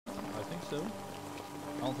so.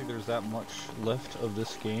 I don't think there's that much left of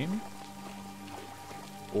this game.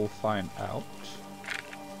 We'll find out.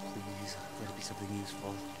 Please, let it be something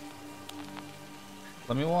useful.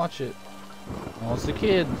 Let me watch it. Oh, it's the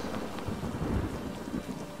kid.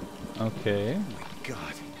 Okay. Oh my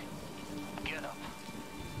god. Get up.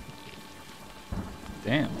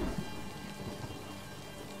 Damn. I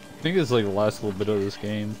think it's like the last little bit of this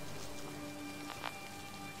game.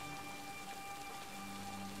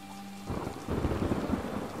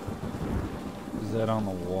 Is that on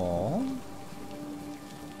the wall?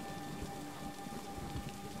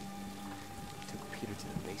 Took Peter to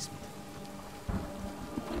the basement.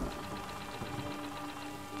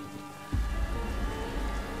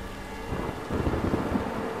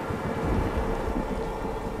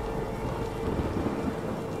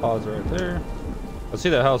 Pause right there. I see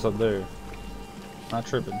that house up there. Not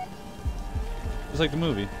tripping. Just like the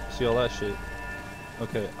movie. See all that shit.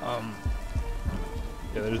 Okay,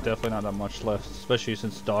 yeah, there's definitely not that much left, especially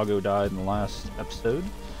since Doggo died in the last episode.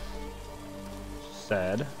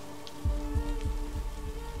 Sad.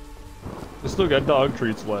 I still got dog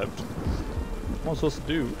treats left. What am I supposed to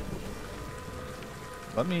do?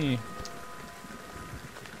 Let me...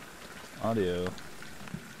 Audio.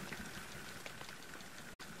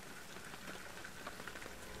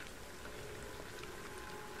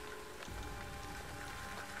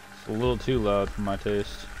 It's a little too loud for my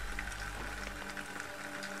taste.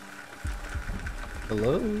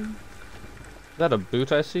 Hello? Is that a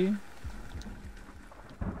boot I see?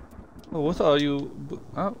 Oh, what's all you...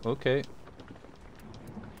 Oh, okay.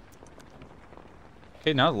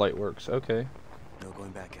 Okay, now the light works. Okay. No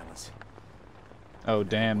going back, Ellis. Oh,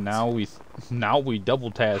 damn. Now we double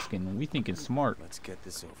tasking. We thinking smart. Let's get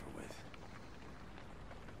this over with.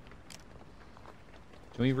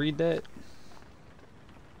 Can we read that?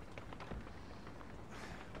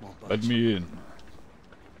 Won't Let budge. me in.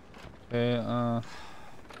 Okay, let's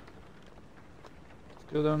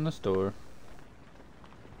go down this door.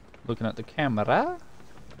 Looking at the camera.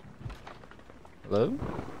 Hello?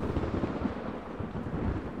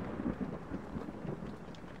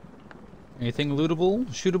 Anything lootable,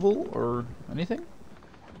 shootable, or anything?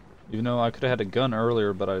 Even though I could have had a gun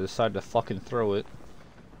earlier, but I decided to fucking throw it.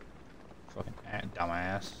 Fucking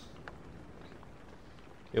dumbass.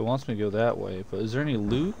 It wants me to go that way, but is there any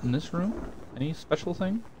loot in this room? Any special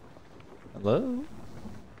thing? Hello?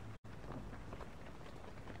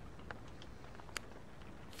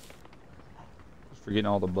 Just forgetting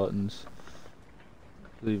all the buttons.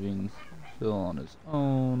 Leaving Phil on his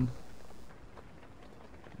own.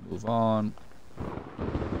 Move on.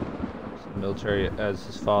 The military, as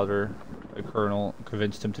his father, a colonel,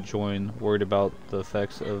 convinced him to join, worried about the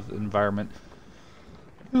effects of the environment.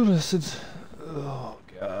 Illnesses. Oh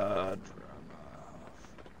god.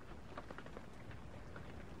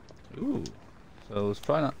 Ooh. So it's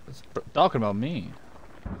probably not, it's talking about me.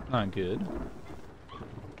 Not good.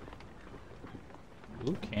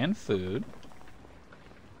 Ooh, canned food.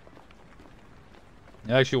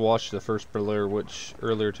 I actually watched the first Blair Witch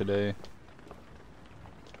earlier today.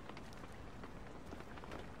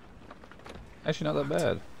 Actually, not that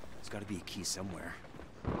bad. There's got to be a key somewhere.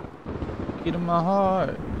 Key to my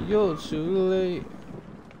heart, you're too late.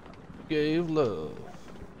 Gave love.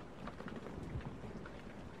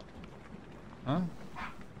 Huh?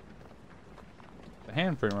 The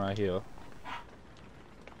handprint right here.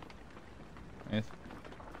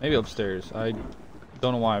 Maybe upstairs. I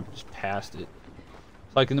don't know why I just passed it.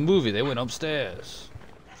 It's like in the movie, they went upstairs.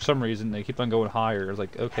 For some reason, they keep on going higher. It's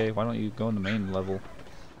like, okay, why don't you go in the main level?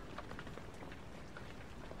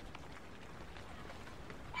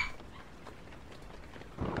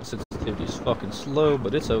 Sensitivity's fucking slow,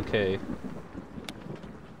 but it's okay.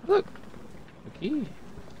 Look! The key.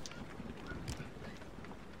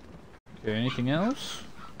 Okay, anything else?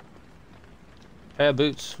 Pad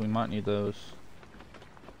boots, we might need those.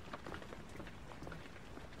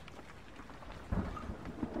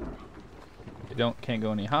 You can't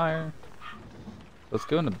go any higher. Let's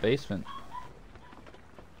go in the basement.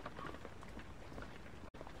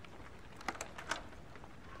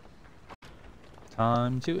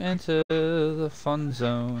 Time to enter the fun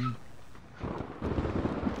zone.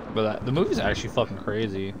 But the movie's actually fucking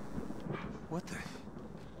crazy. What the?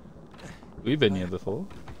 We've been here before.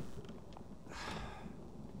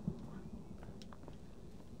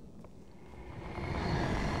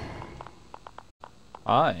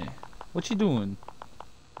 Hi. What you doing?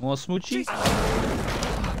 Want a smoochie?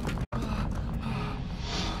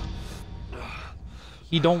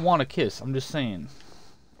 He don't want to kiss. I'm just saying.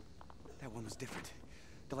 That one was different.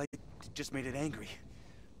 The light just made it angry.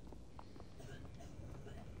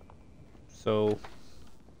 So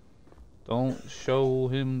don't show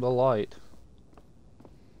him the light.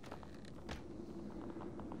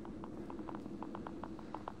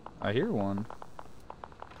 I hear one.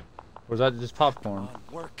 Or is that just popcorn? Come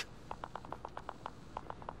on, work.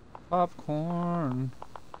 Popcorn.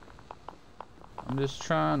 I'm just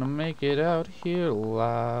trying to make it out here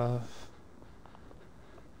alive.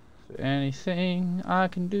 Is there anything I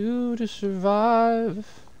can do to survive?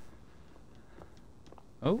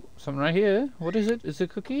 Oh, something right here. What is it? Is it a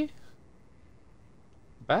cookie?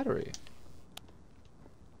 Battery.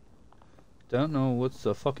 Don't know what's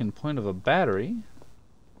the fucking point of a battery.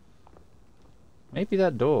 Maybe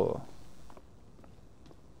that door.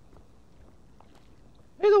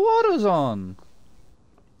 Hey, the water's on!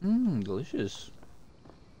 Mmm, delicious.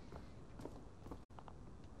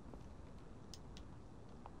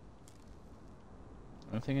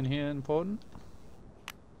 Anything in here important?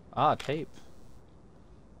 Ah, tape.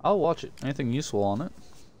 I'll watch it. Anything useful on it?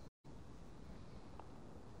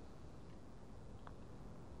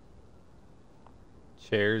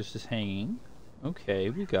 Chairs just hanging. Okay,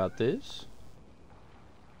 we got this.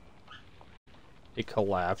 It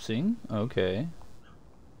collapsing. Okay.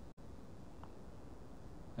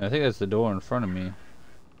 I think that's the door in front of me.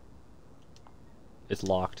 It's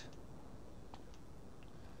locked.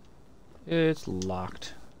 It's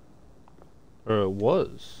locked. Or it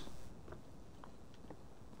was.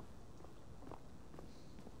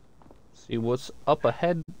 See what's up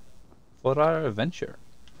ahead for our adventure.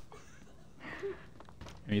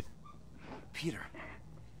 Peter.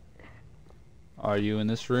 Are you in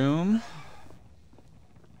this room?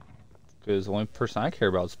 Because the only person I care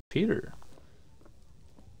about is Peter.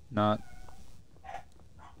 Not.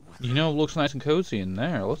 You know, it looks nice and cozy in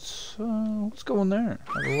there. Let's go in there.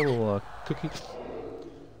 Have a little cookie.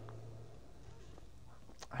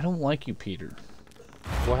 I don't like you, Peter.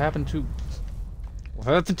 What happened to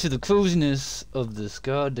the coziness of this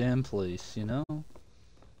goddamn place? You know.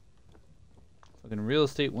 Fucking real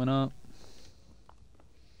estate went up.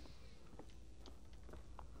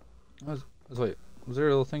 Wait, was there a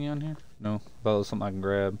little thingy on here? No, but it was something I can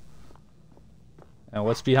grab. And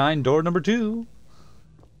what's behind door number 2?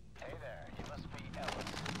 Hey there, you must be Ellis.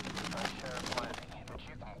 I'm Sheriff Lanning, but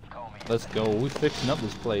you can call me. Let's go. We're fixing up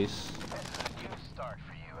this place. This is a new start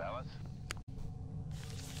for you, Ellis.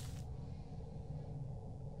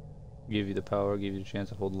 Give you the power, give you the chance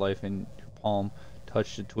to hold life in your palm,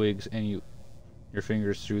 touch the twigs and your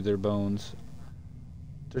fingers through their bones,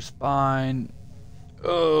 their spine.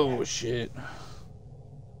 Oh shit.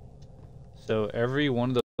 So every one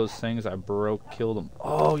of those things I broke killed them.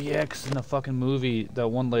 Oh yeah, 'cause in the fucking movie, that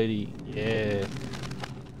one lady, yeah.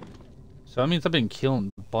 So that means I've been killing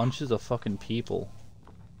bunches of fucking people.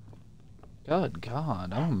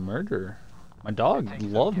 God, I'm a murderer. My dog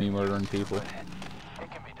loved me murdering people. It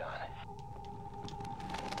can be done.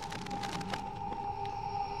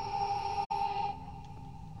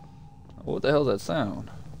 What the hell's that sound?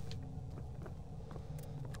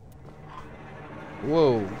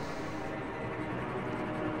 Whoa.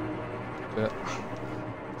 Yeah.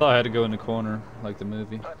 Thought I had to go in the corner, like the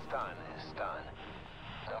movie. What's done is done.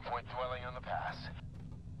 No point dwelling on the past.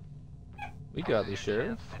 We got this, This is your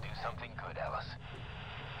Sheriff. chance to do something good, Ellis.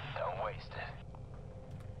 Don't waste it.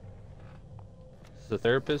 This is the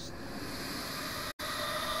therapist.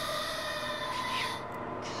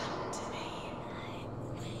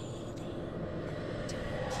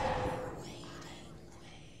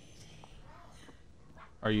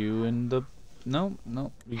 Are you in the... No.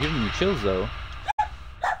 You're giving me chills, though.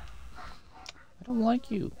 I don't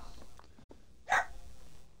like you.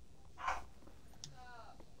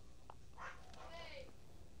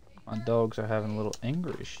 My dogs are having little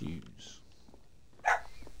anger issues.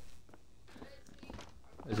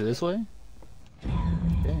 Is it this way?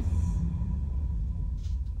 Okay.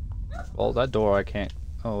 Well, that door I can't...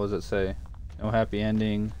 Oh, what does it say? No happy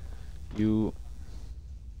ending. You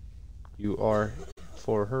are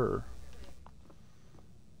for her.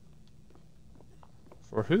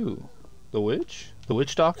 For who? The witch? The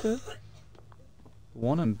witch doctor? The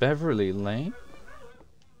one in Beverly Lane?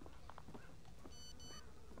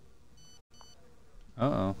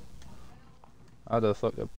 Uh-oh. How the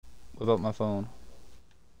fuck about my phone?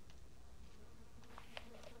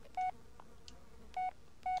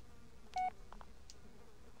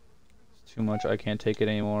 It's too much. I can't take it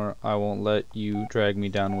anymore. I won't let you drag me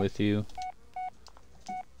down with you.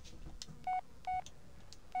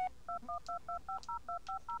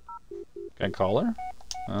 Can I call her?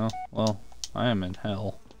 Oh, well, I am in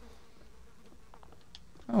hell.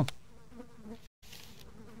 Oh.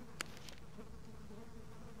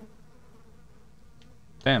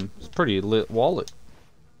 Damn, it's a pretty lit wallet.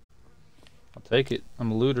 I'll take it.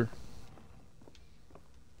 I'm a looter.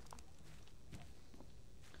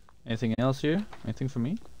 Anything else here? Anything for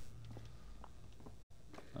me?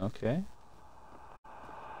 Okay.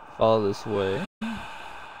 Follow this way.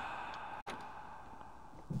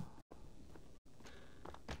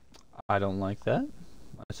 I don't like that,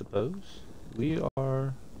 I suppose. We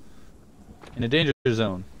are in a danger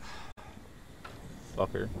zone.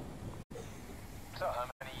 Fucker. So how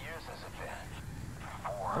many years has it been?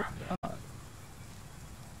 4. Oh, God.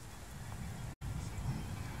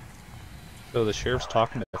 So the sheriff's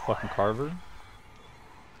talking to fucking Carver?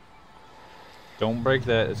 Don't break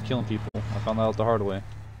that, it's killing people. I found that out the hard way.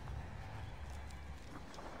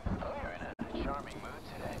 Oh, you're in a charming mood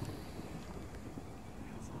today.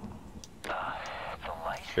 The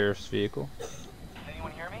light. Sheriff's vehicle.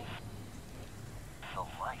 Anyone hear me? The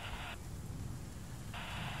light.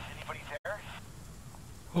 Anybody there?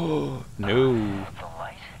 Oh no. The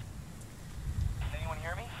light. Anyone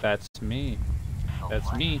hear me? That's me.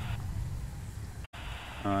 That's me.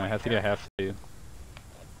 I think I have to.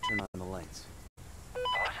 Turn on the lights.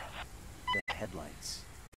 The headlights.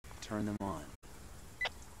 Turn them on.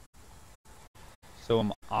 So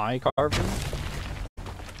am I Carver?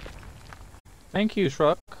 Thank you,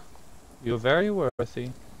 Shrug. You're very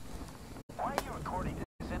worthy. Why are you recording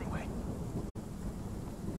this anyway?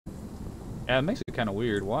 Yeah, it makes it kind of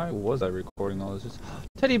weird. Why was I recording all this?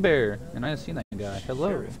 Teddy bear! And I hadn't seen that guy. Hello.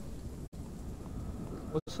 Sheriff.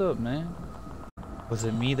 What's up, man? Was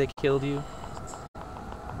it me that killed you?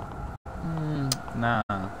 Nah.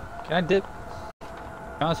 Can I dip? To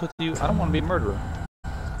be honest with you, I don't want to be a murderer.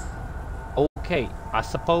 Okay, I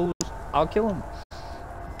suppose I'll kill him.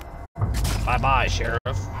 Bye-bye, Sheriff.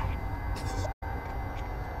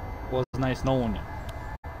 Was nice knowing you.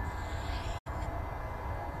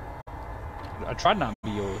 I tried not to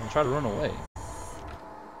be yours. I tried to run away.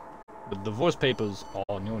 But the divorce papers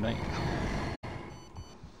all in your name.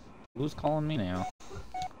 Who's calling me now?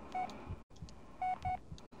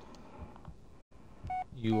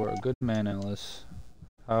 You are a good man, Alice.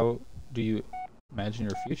 How do you imagine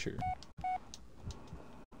your future?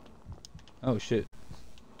 Oh shit.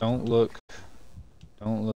 Don't look.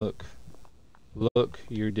 Don't look. Look,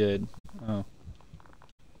 you're dead. Oh.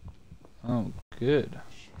 Oh, good.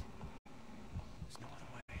 There's no other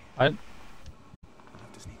way. I We'll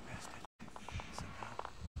have to sneak past it. Somehow.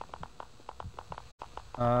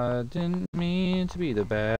 didn't mean to be the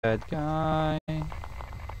bad guy. Do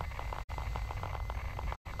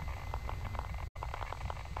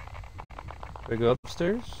I go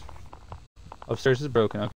upstairs? Upstairs is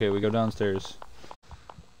broken. Okay, we go downstairs.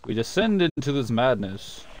 We descend into this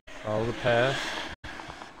madness. Follow the path. I'm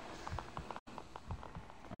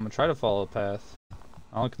gonna try to follow the path.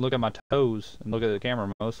 I only can look at my toes and look at the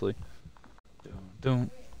camera mostly. The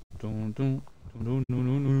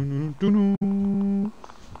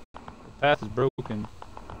path is broken.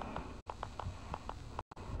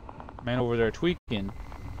 Man over there tweaking.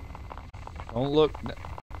 Don't look.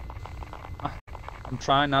 I'm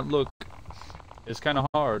trying not to look. It's kind of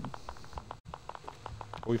hard.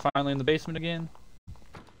 Are we finally in the basement again?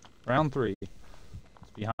 Round 3. It's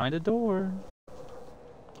behind a door.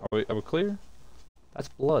 Are we clear? That's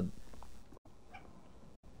blood.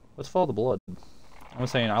 Let's follow the blood. I'm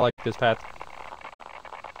saying I like this path.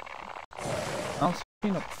 I don't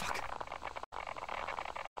see no. Fuck.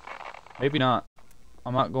 Maybe not.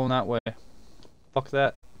 I'm not going that way. Fuck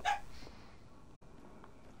that.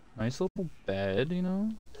 Nice little bed, you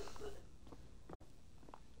know?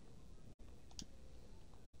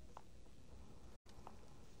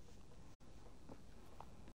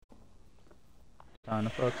 Kinda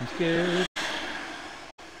fucking scared.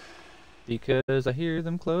 Because I hear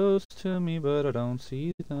them close to me, but I don't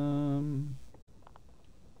see them.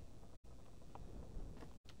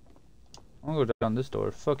 I'm gonna go down this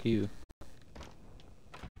door. Fuck you.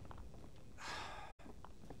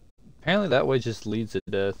 Apparently that way just leads to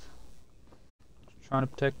death. Trying to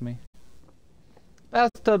protect me.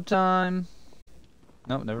 Bathtub time!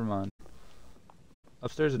 Nope, never mind.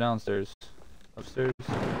 Upstairs or downstairs? Upstairs.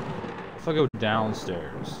 If I go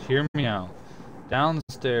downstairs, hear me out.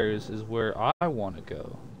 Downstairs is where I want to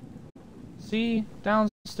go. See?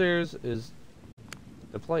 Downstairs is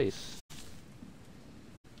the place.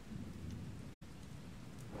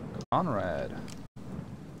 Conrad.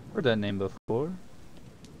 Heard that name before.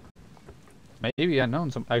 Maybe I've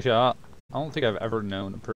known some. Actually, I don't think I've ever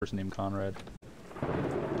known a person named Conrad.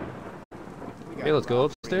 Okay, let's go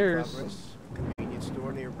upstairs. Convenience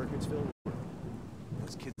store near Burkittsville.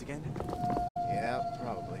 Those kids again? Yeah,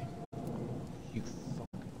 probably. You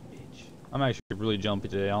fucking bitch. I'm actually really jumpy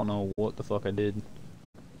today. I don't know what the fuck I did.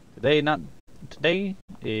 Today,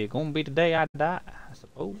 it gonna be the day I die, I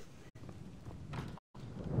suppose.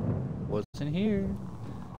 What's in here?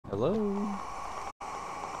 Hello?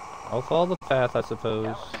 I'll follow the path, I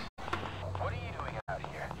suppose. What are you doing out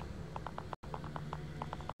here?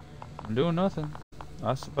 I'm doing nothing,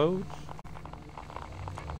 I suppose.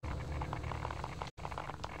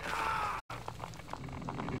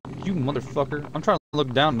 You motherfucker. I'm trying to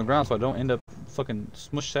look down on the ground so I don't end up fucking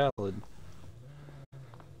smush salad.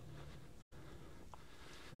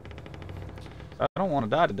 I don't want to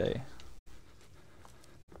die today.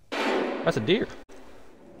 That's a deer.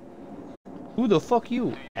 Who the fuck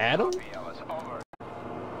you? Adam?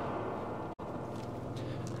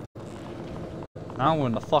 Now we're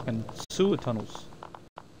in the fucking sewer tunnels.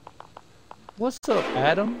 What's up,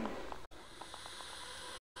 Adam?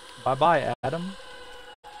 Bye-bye, Adam.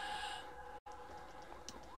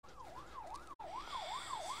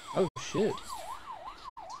 Oh shit.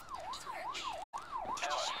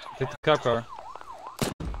 Take the cop car.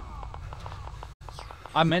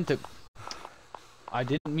 I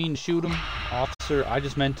didn't mean to shoot him, officer. I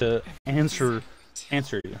just meant to answer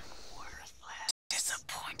you.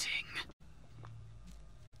 Disappointing.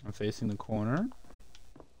 I'm facing the corner.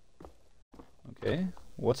 Okay.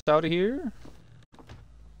 What's out of here?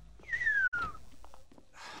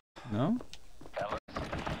 No? Ellis, is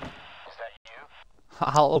that you?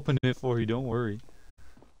 I'll open it for you, don't worry.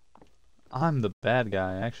 I'm the bad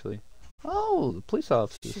guy, actually. Oh, the police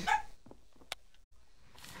officers.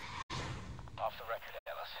 Off the record,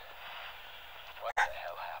 Ellis. What the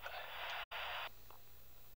hell happened?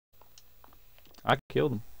 I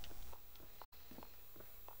killed him.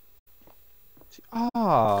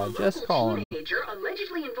 Ah, Jess calling. A teenager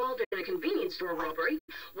allegedly involved in a convenience store robbery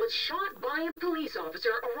was shot by a police officer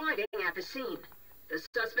arriving at the scene. The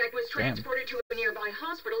suspect was transported to a nearby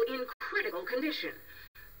hospital in critical condition.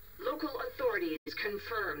 Local authorities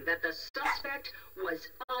confirmed that the suspect was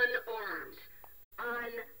unarmed.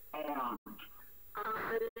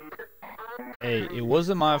 Hey, it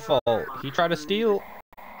wasn't my fault. He tried to steal.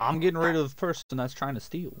 I'm getting rid of the person that's trying to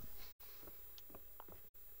steal.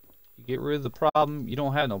 You get rid of the problem, you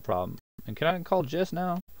don't have no problem. And can I call Jess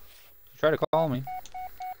now? She tried to call me.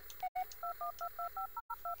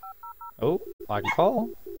 Oh, I can call.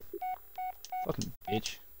 Fucking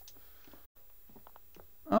bitch.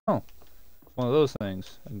 Oh. It's one of those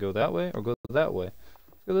things. I can go that way or go that way.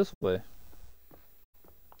 Let's go this way.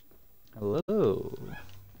 Hello.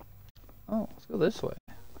 Oh, let's go this way.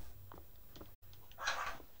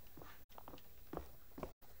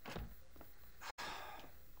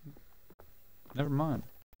 Never mind.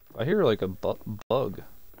 I hear like a bug.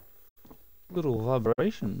 Little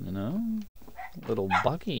vibration, you know? Little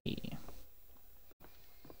buggy.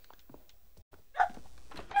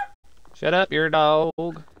 Shut up, you're a dog.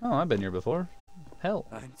 Oh, I've been here before. Hell.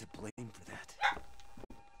 I'm to blame for that.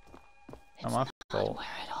 Not my fault. Where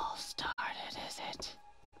it all started, is it?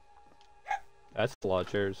 That's a lot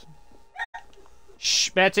of chairs.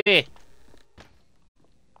 Shh, Betsy!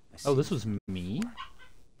 Oh, this was me?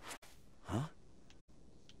 Huh?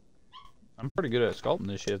 I'm pretty good at sculpting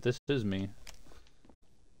this shit. This is me.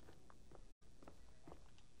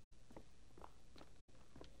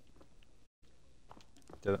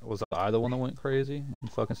 Was I the one that went crazy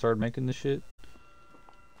and fucking started making this shit?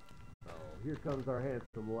 Oh, here comes our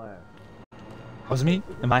handsome lad. Was me?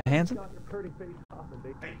 Am I handsome? Got your pretty face off and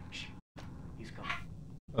they... Hey, shh. He's coming.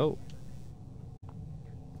 Oh.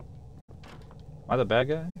 Am I the bad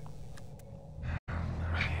guy?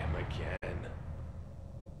 I am again.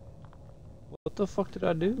 What the fuck did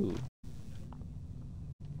I do?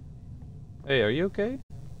 Hey, are you okay?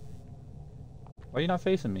 Why are you not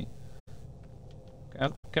facing me?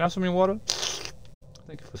 Can I have some of your water?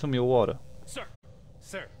 Thank you for some of your water. Sir.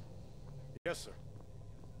 Sir. Yes, sir.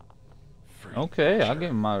 Okay, I'll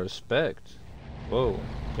give him my respect. Whoa,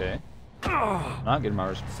 okay. Not getting my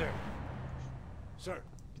respect. Sir. Sir.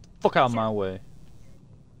 Fuck out of my way.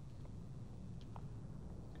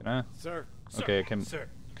 Can I? Sir. Okay, I can. Sir.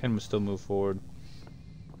 Can still move forward.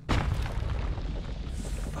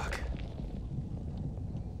 Fuck.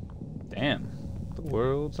 Damn, the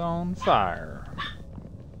world's on fire.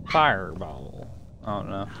 Fireball. I don't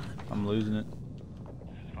know. I'm losing it.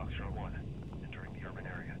 This is Foxtrot 1, entering the urban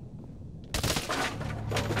area.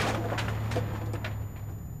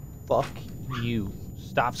 Fuck you.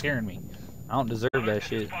 Stop scaring me. I don't deserve that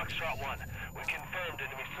shit. Foxtrot 1, we confirmed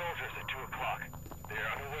enemy soldiers at 2 o'clock. They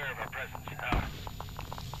are unaware of our presence.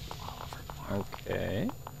 Okay.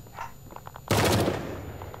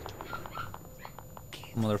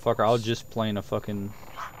 Motherfucker, I was just playing a fucking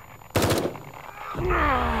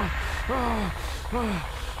I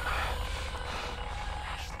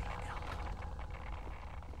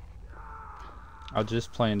was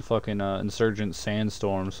just playing fucking Insurgent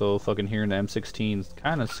Sandstorm, so fucking hearing the M16 is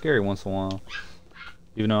kind of scary once in a while.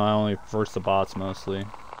 Even though I only force the bots mostly.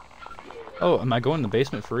 Oh, am I going in the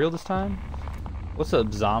basement for real this time? What's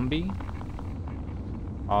up, zombie?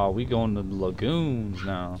 Oh, we going to the lagoons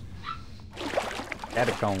now.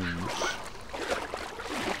 Catacombs.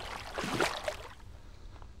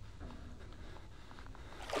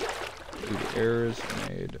 Dude, errors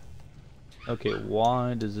made. Okay,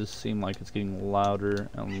 why does this seem like it's getting louder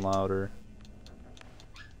and louder?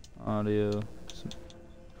 Audio.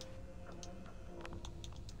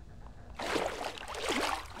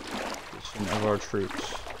 Position of our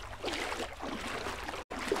troops.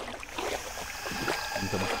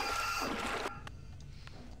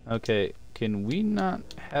 Okay, can we not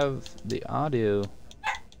have the audio?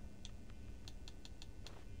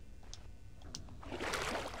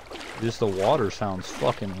 Just the water sounds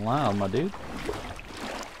fucking loud, my dude.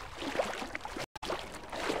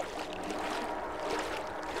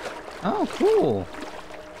 Oh, cool.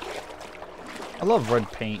 I love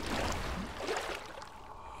red paint.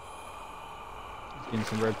 Getting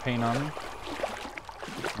some red paint on me.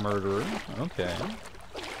 Murderer. Okay.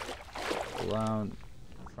 Loud.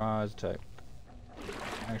 Surprise attack.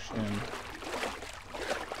 Action.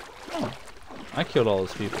 Oh. I killed all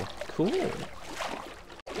those people. Cool.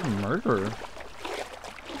 Murderer.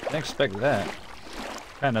 Didn't expect that.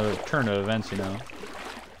 Kind of a turn of events, you know.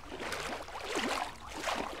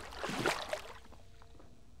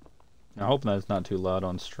 I hope that's not too loud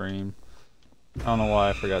on stream. I don't know why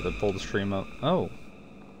I forgot to pull the stream up. Oh.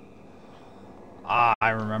 Ah, I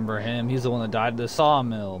remember him. He's the one that died at the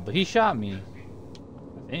sawmill, but he shot me.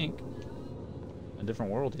 I think. In a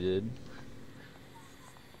different world he did.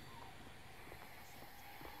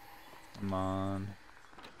 Come on.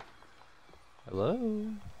 Hello?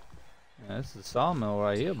 Yeah, this is the sawmill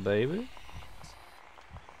right here, baby.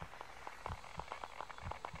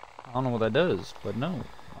 I don't know what that does, but no.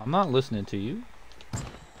 I'm not listening to you.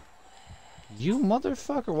 You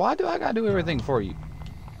motherfucker. Why do I gotta do everything for you?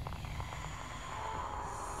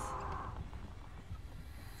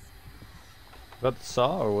 Was that the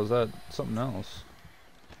saw or was that something else?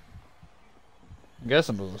 I'm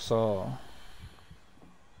guessing it was a saw.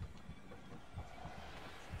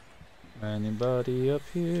 Anybody up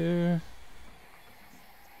here?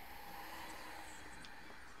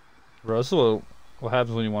 Bro, this is what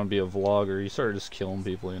happens when you want to be a vlogger. You start just killing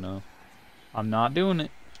people, you know. I'm not doing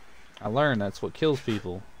it. I learned that's what kills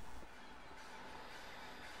people.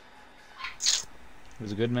 He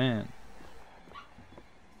was a good man.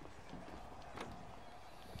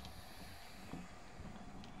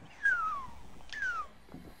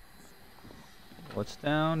 What's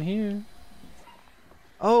down here?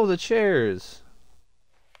 Oh, the chairs.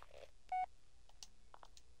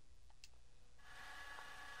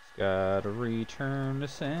 Gotta return to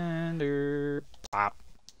sender. Pop.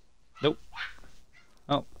 Nope.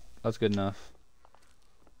 Oh, that's good enough.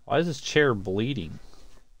 Why is this chair bleeding?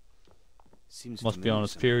 Seems Must be on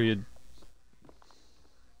its period.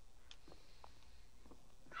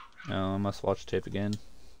 No, I must watch the tape again.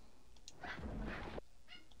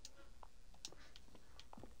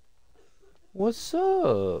 What's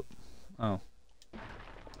up? Oh.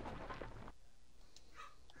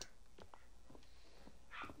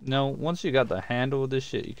 No, once you got the handle of this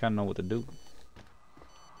shit, you kind of know what to do.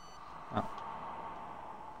 Oh.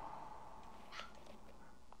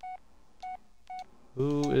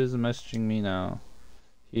 Who is messaging me now?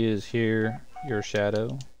 He is here, your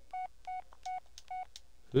shadow.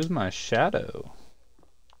 Who's my shadow?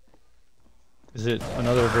 Is it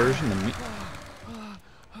another version of me?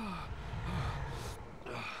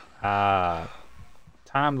 Ah,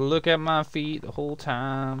 time to look at my feet the whole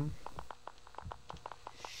time.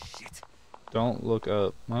 Shit. Don't look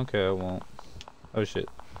up. Okay, I won't. Oh shit.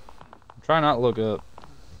 Try not to look up.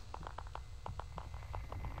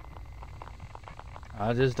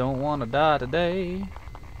 I just don't want to die today.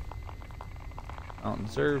 I don't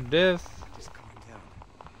deserve death. Just calm down.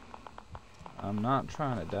 I'm not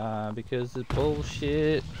trying to die because it's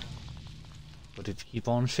bullshit. But if you keep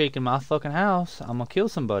on shaking my fucking house, I'm gonna kill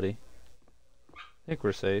somebody. I think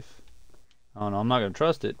we're safe. I don't know, I'm not gonna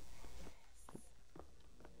trust it.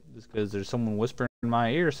 Just because there's someone whispering in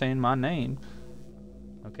my ear saying my name.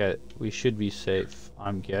 Okay, we should be safe,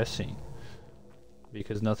 I'm guessing.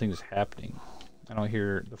 Because nothing's happening. I don't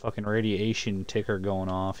hear the fucking radiation ticker going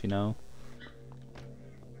off, you know?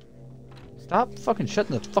 Stop fucking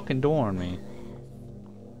shutting the fucking door on me.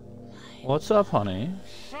 What's up, honey?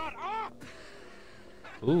 Shut up!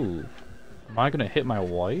 Ooh. Am I gonna hit my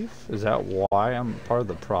wife? Is that why I'm part of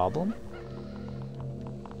the problem?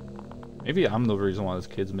 Maybe I'm the reason why this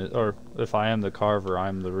kid's missing. Or if I am the carver,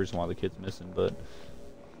 I'm the reason why the kid's missing. But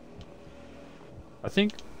I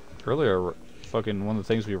think earlier, fucking one of the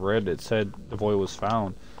things we read, it said the boy was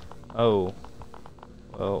found. Oh.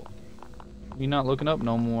 Well. You not looking up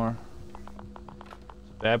no more.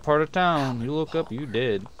 It's a bad part of town. You look up, you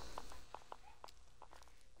dead.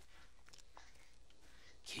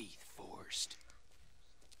 Keith Forrest.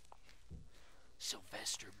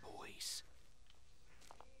 Sylvester Boyce.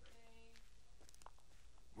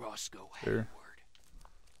 Roscoe Sure. Hayward.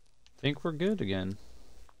 Think we're good again.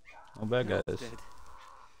 No bad They're all guys. dead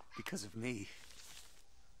because of me.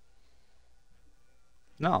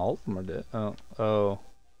 No, all of them are dead. Oh.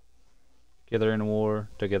 Together in war,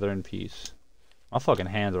 together in peace. My fucking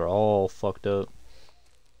hands are all fucked up.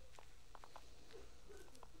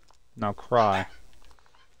 Now cry.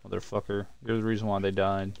 Motherfucker. You're the reason why they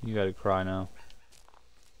died. You gotta cry now.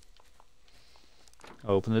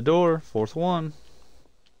 Open the door. Fourth one.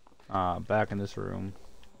 Ah, back in this room.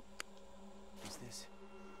 Who's this?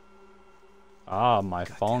 Ah, my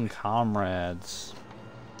fallen comrades.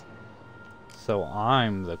 So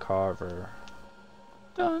I'm the carver.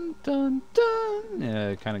 Dun dun dun. Yeah,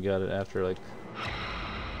 I kind of got it after like.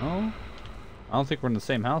 Oh, I don't think we're in the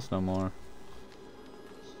same house no more.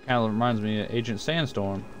 Kind of reminds me of Agent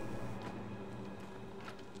Sandstorm.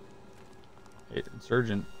 It's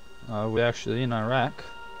urgent. We're actually in Iraq.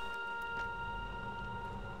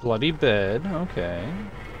 Bloody bed. Okay.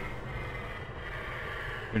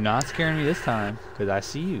 You're not scaring me this time, because I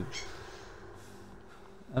see you.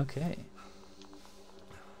 Okay.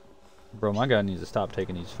 Bro, my guy needs to stop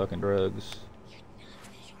taking these fucking drugs.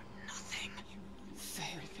 Nothing.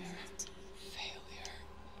 Failure. Failure.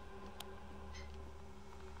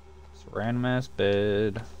 It's a random ass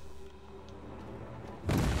bed.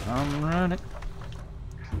 I'm running.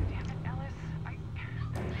 Damn it, Ellis. I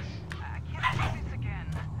can't do this again.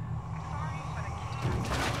 Sorry, but I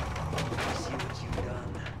can't. See what you've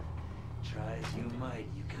done. Try as you might,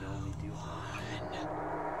 you can only do harm.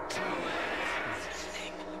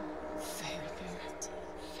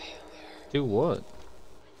 Do what?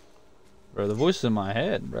 Bro, the voice is in my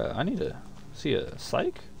head, bro. I need to see a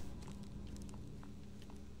psych.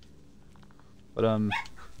 But,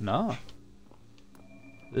 nah.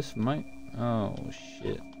 This might... Oh,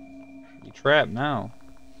 shit. You trapped now.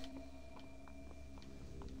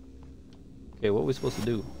 Okay, what are we supposed to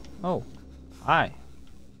do? Oh. Hi.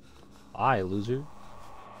 Hi, loser.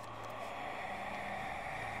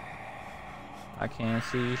 I can't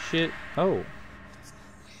see shit. Oh.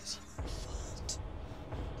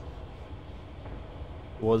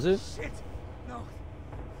 Was it? Shit! No!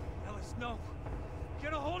 Ellis, no!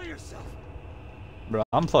 Get a hold of yourself! Bro,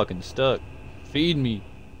 I'm fucking stuck. Feed me.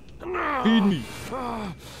 Feed me.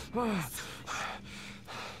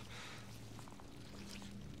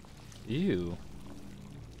 Ew.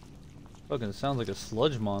 Fucking sounds like a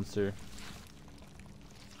sludge monster.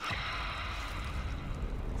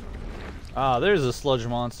 Ah, there's a sludge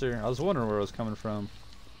monster. I was wondering where it was coming from.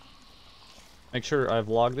 Make sure I've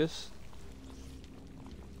logged this.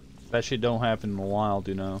 That shit don't happen in the wild,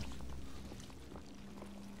 you know.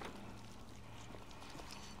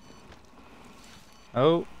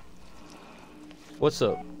 Oh. What's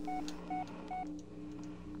up?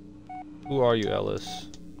 Who are you, Ellis?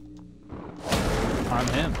 I'm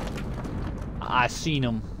him. I seen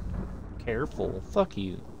him. Careful. Fuck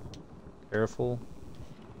you. Careful.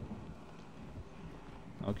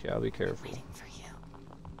 Okay, I'll be careful. Waiting for you.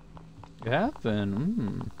 You have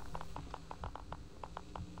been.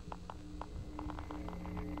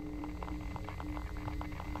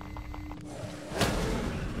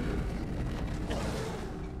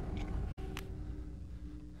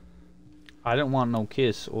 I didn't want no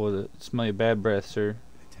kiss or the smell your bad breath, sir. It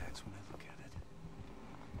attacks when I look at it.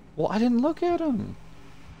 Well, I didn't look at him.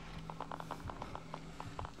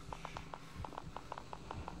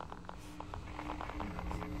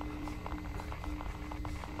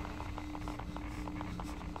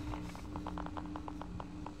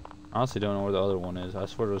 I honestly don't know where the other one is. I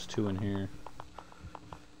swear there was two in here.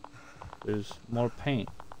 There's more paint.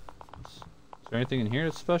 Is there anything in here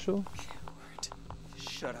that's special?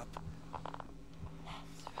 Shut up.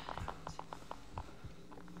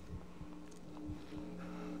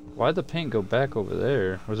 Why'd the paint go back over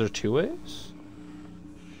there? Was there two ways?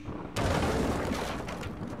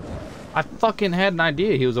 I fucking had an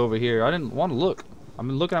idea he was over here. I didn't want to look. I've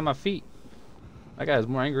been looking at my feet. That guy has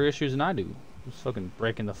more anger issues than I do. He's fucking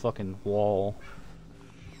breaking the fucking wall.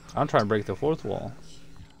 I'm trying to break the fourth wall.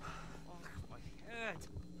 My head.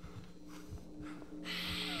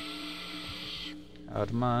 Out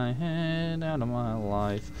of my head, out of my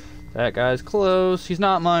life. That guy's close. He's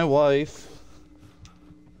not my wife.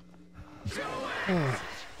 Oh my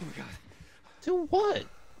god. Do what?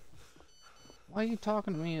 Why are you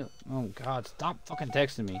talking to me? Oh god, stop fucking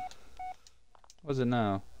texting me. What is it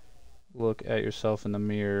now? Look at yourself in the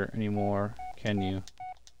mirror anymore, can you?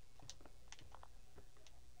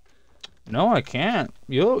 No, I can't.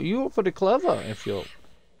 You're pretty clever if you'll.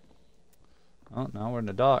 Oh, now we're in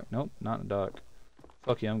the dock. Nope, not in the dock.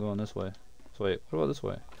 Fuck yeah, I'm going this way. So wait, what about this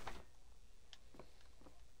way?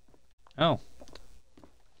 Oh.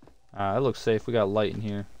 Ah, that looks safe. We got light in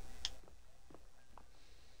here.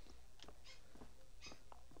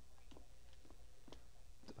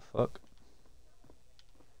 What the fuck?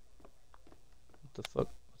 What the fuck?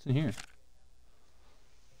 What's in here?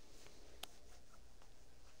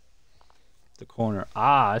 The corner.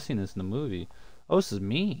 Ah, I seen this in the movie. Oh, this is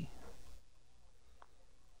me.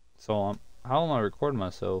 So how am I recording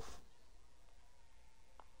myself?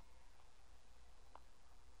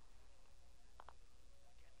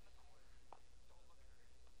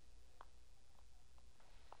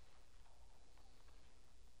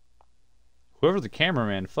 Whoever the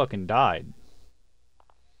cameraman fucking died.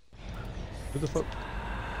 Who the fuck?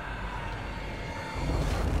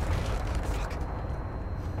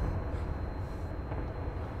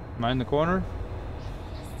 Am I in the corner?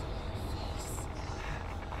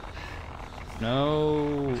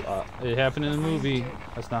 No, it happened in the movie.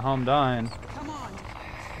 That's not how I'm dying. Come on.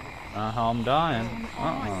 Not how I'm dying.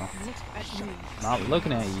 Look at me. Not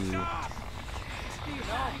looking at you.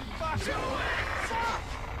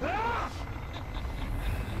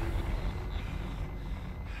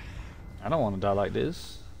 I don't want to die like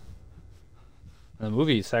this. In the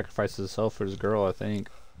movie, he sacrifices himself for his girl, I think.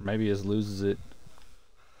 Maybe he just loses it.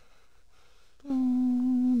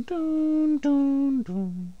 Dun, dun, dun,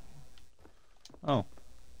 dun. Oh.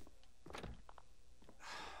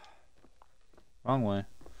 Wrong way.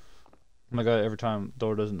 Oh my god, every time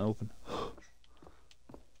door doesn't open.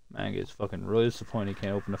 Man gets fucking really disappointed he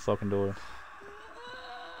can't open the fucking door.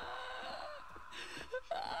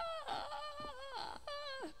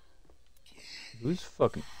 Who's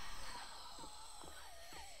fucking...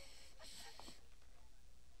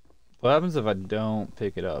 What happens if I don't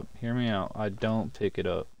pick it up? Hear me out. I don't pick it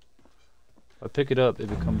up. If I pick it up, it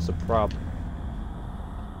becomes a problem.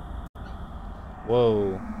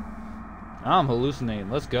 Whoa. Now I'm hallucinating.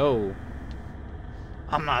 Let's go.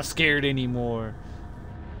 I'm not scared anymore.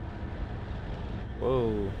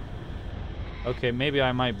 Whoa. Okay, maybe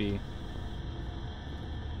I might be.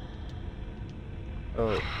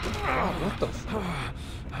 Oh. What the fuck?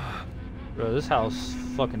 Bro, this house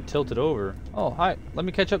fucking tilted over. Oh, hi. Let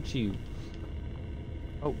me catch up to you.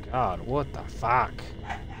 Oh god, what the fuck?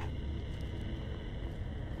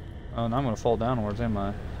 Oh, now I'm gonna fall downwards, am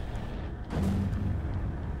I?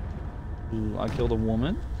 Ooh, I killed a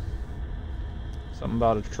woman. Something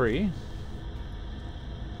about a tree.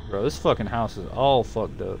 Bro, this fucking house is all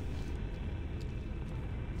fucked up.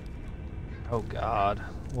 Oh god,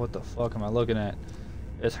 what the fuck am I looking at?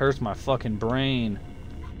 This hurts my fucking brain.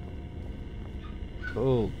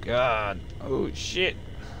 Oh god. Oh shit.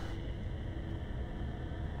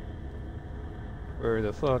 Where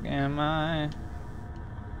the fuck am I?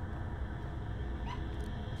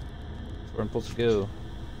 That's where I'm supposed to go.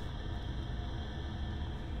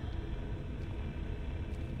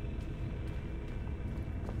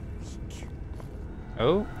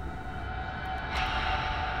 Oh.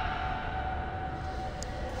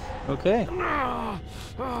 Okay. Am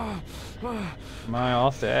I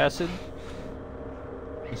off the acid?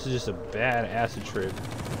 This is just a bad acid trip.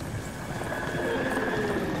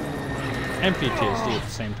 And PTSD at the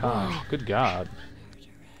same time. Good God.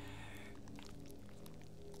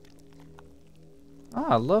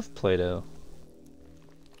 Ah, I love Play-Doh.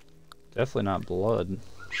 Definitely not blood.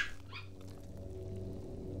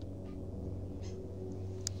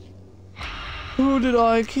 Who did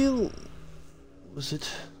I kill? Was it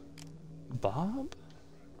Bob?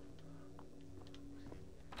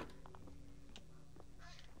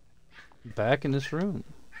 Back in this room.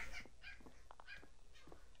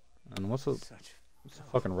 And what's a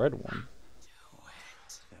fucking red one?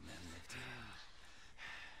 That man lived here.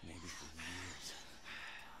 Maybe for years.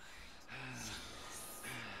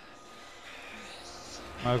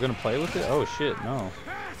 Am I gonna play with it? Oh shit, no.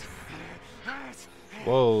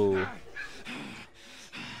 Whoa.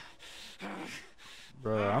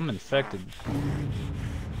 Bro, I'm infected.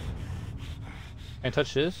 Can't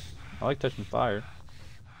touch this? I like touching fire.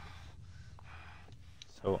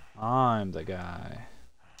 So I'm the guy.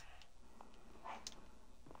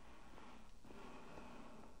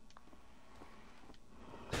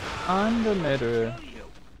 I'm the murderer.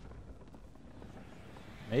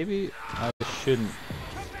 Maybe I shouldn't.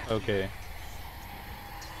 Okay.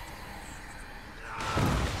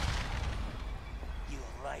 You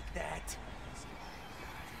like that?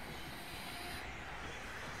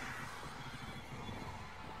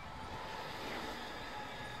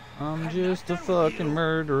 I'm just a fucking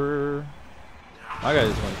murderer. My guy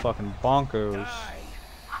just went fucking bonkers.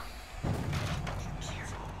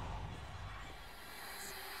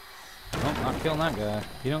 Nope, not killing that guy.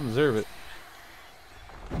 He don't deserve it.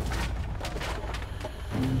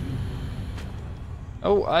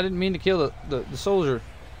 Oh, I didn't mean to kill the soldier.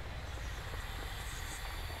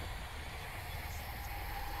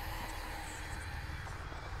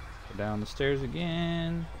 Go down the stairs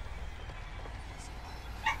again.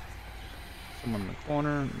 Someone in the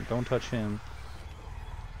corner. Don't touch him.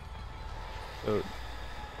 So,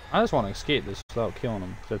 I just want to escape this without killing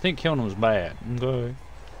him. 'Cause I think killing him was bad. Okay.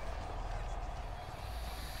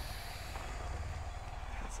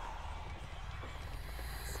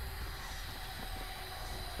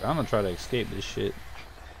 So I'm gonna try to escape this shit.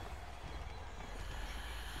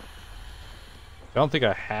 I don't think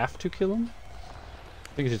I have to kill him.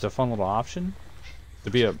 I think it's just a fun little option to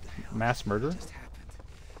be a mass murderer.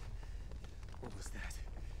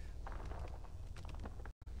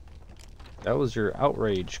 That was your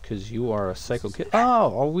outrage because you are a psycho kid.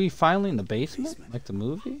 Oh, are we finally in the basement? Like the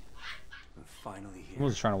movie? I'm finally here. I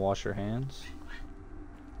was trying to wash your hands.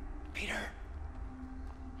 Peter!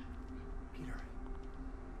 Peter.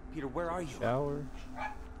 Peter, where are you? Shower.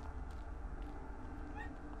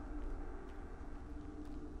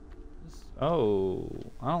 Oh,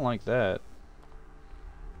 I don't like that.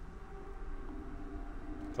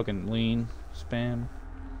 Fucking lean, spam.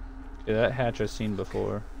 Yeah, that hatch I've seen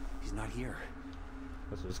before. He's not here.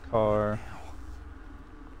 That's his car.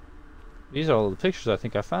 These are all the pictures I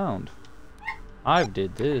think I found. I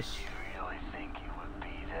did this. You really think it would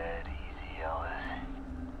be that easy, Ellis?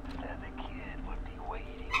 That the kid would be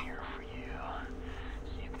waiting here for you,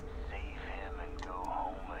 so you can save him and go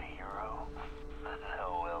home a hero?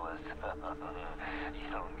 No, Ellis.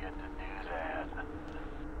 You don't get to do that.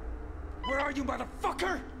 Where are you,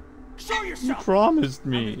 motherfucker? Show You yourself! promised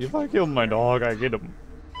me if I kill my dog, I get him.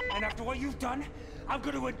 And after what you've done, I'm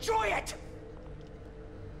going to enjoy it!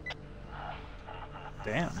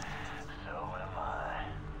 Damn. So am I.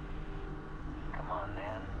 Come on,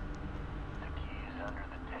 then. The key is under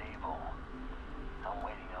the table. I'm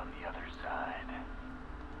waiting on the other side.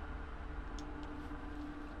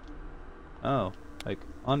 Oh, like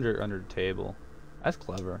under the table. That's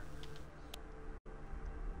clever.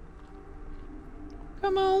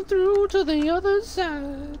 Come on through to the other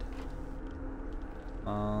side.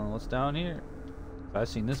 What's down here? I've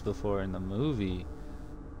seen this before in the movie.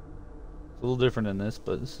 It's a little different than this,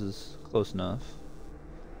 but this is close enough.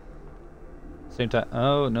 Same time.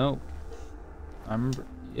 Oh no, I remember.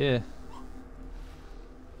 Yeah.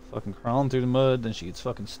 Fucking crawling through the mud, then she gets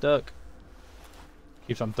fucking stuck.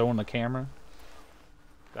 Keeps on throwing the camera.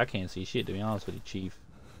 I can't see shit, to be honest with you, Chief.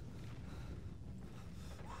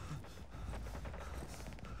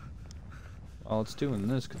 While it's doing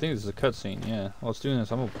this, I think this is a cutscene, yeah. While it's doing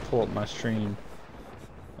this, I'm gonna pull up my stream.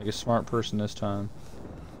 Like a smart person this time.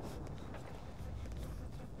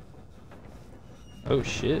 Oh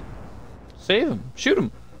shit. Save him! Shoot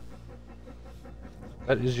him!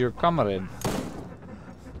 That is your comrade.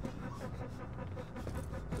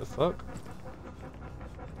 The fuck?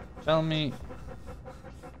 Tell me.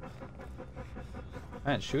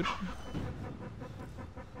 I can't shoot him.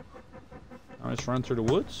 I just run through the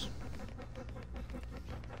woods.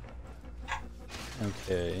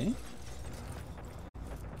 Okay.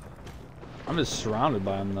 I'm just surrounded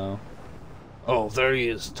by him though. Oh, there he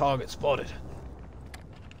is. Target spotted.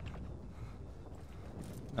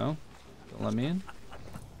 No? Don't let me in?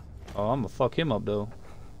 Oh, I'm gonna fuck him up though.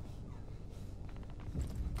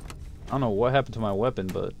 I don't know what happened to my weapon,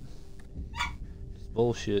 but it's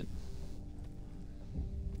bullshit.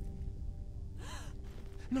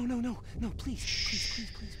 No, no, no, no, please, please,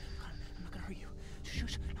 please, please. I'm not gonna hurt you.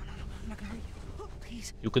 Shh, no, no, no, I'm not gonna hurt you.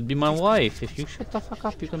 Please. You could be my wife. If you shut the fuck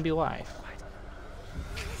up, you can be wife.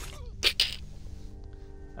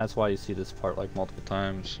 That's why you see this part like multiple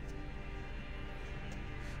times.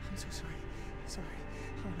 I'm so sorry. Sorry.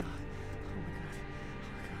 Oh no. Oh my god. Oh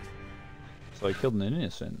my god. So I killed an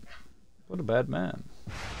innocent. What a bad man.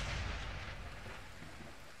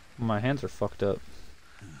 My hands are fucked up.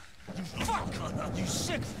 You fuck! You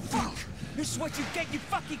sick fuck! This is what you get, you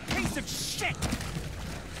fucking piece of shit!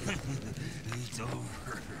 It's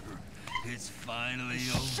over. It's finally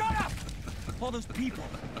over. Shut up! All those people,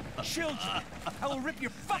 children. I will rip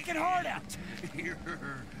your fucking heart out. Here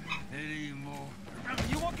anymore.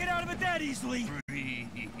 You won't get out of it that easily. Breathe.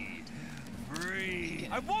 Breathe.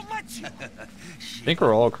 I won't let you. I think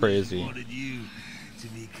we're all crazy. Wanted you to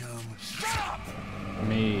become. Shut up!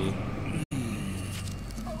 Me.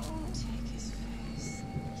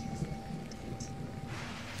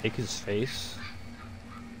 Take his face?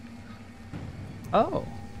 Oh.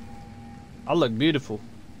 I look beautiful.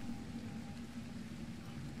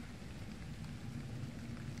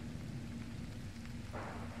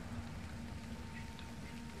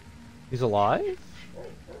 He's alive?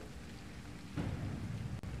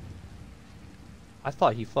 I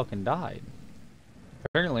thought he fucking died.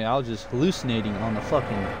 Apparently I was just hallucinating on the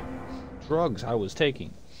fucking drugs I was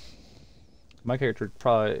taking. My character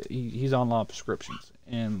probably, he's on a lot of prescriptions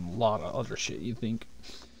and a lot of other shit you think.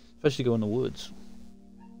 Especially go in the woods.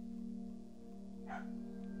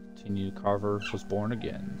 Continue, Carver was born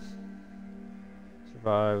again.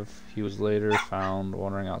 Survived. He was later found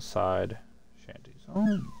wandering outside Shanty's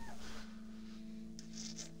home.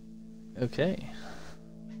 Okay.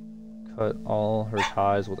 Cut all her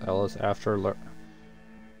ties with Ellis after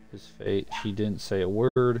his fate. She didn't say a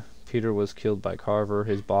word. Peter was killed by Carver.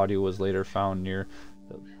 His body was later found near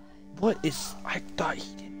the... What is... I thought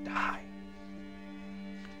he didn't die.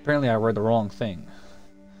 Apparently I read the wrong thing.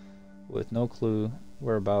 With no clue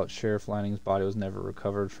whereabouts, Sheriff Lanning's body was never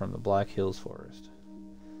recovered from the Black Hills forest.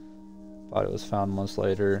 Body was found months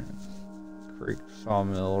later. Creek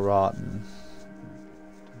sawmill rotten.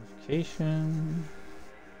 Identification.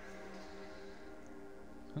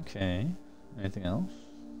 Okay. Anything else?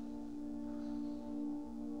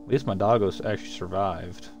 At least my doggo actually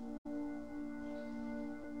survived.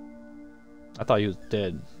 I thought he was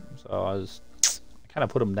dead, so I kind of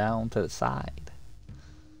put him down to the side.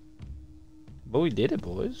 But we did it,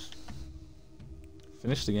 boys.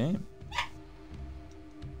 Finished the game.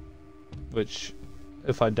 Which,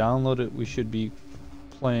 if I download it, we should be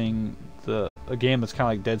playing a game that's kind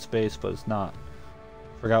of like Dead Space, but it's not.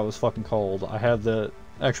 Forgot what it was fucking called. I have the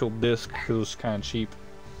actual disc because it was kind of cheap.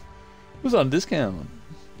 It was on discount.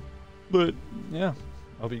 But, yeah.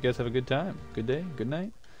 I hope you guys have a good time. Good day, good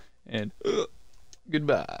night, and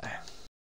goodbye.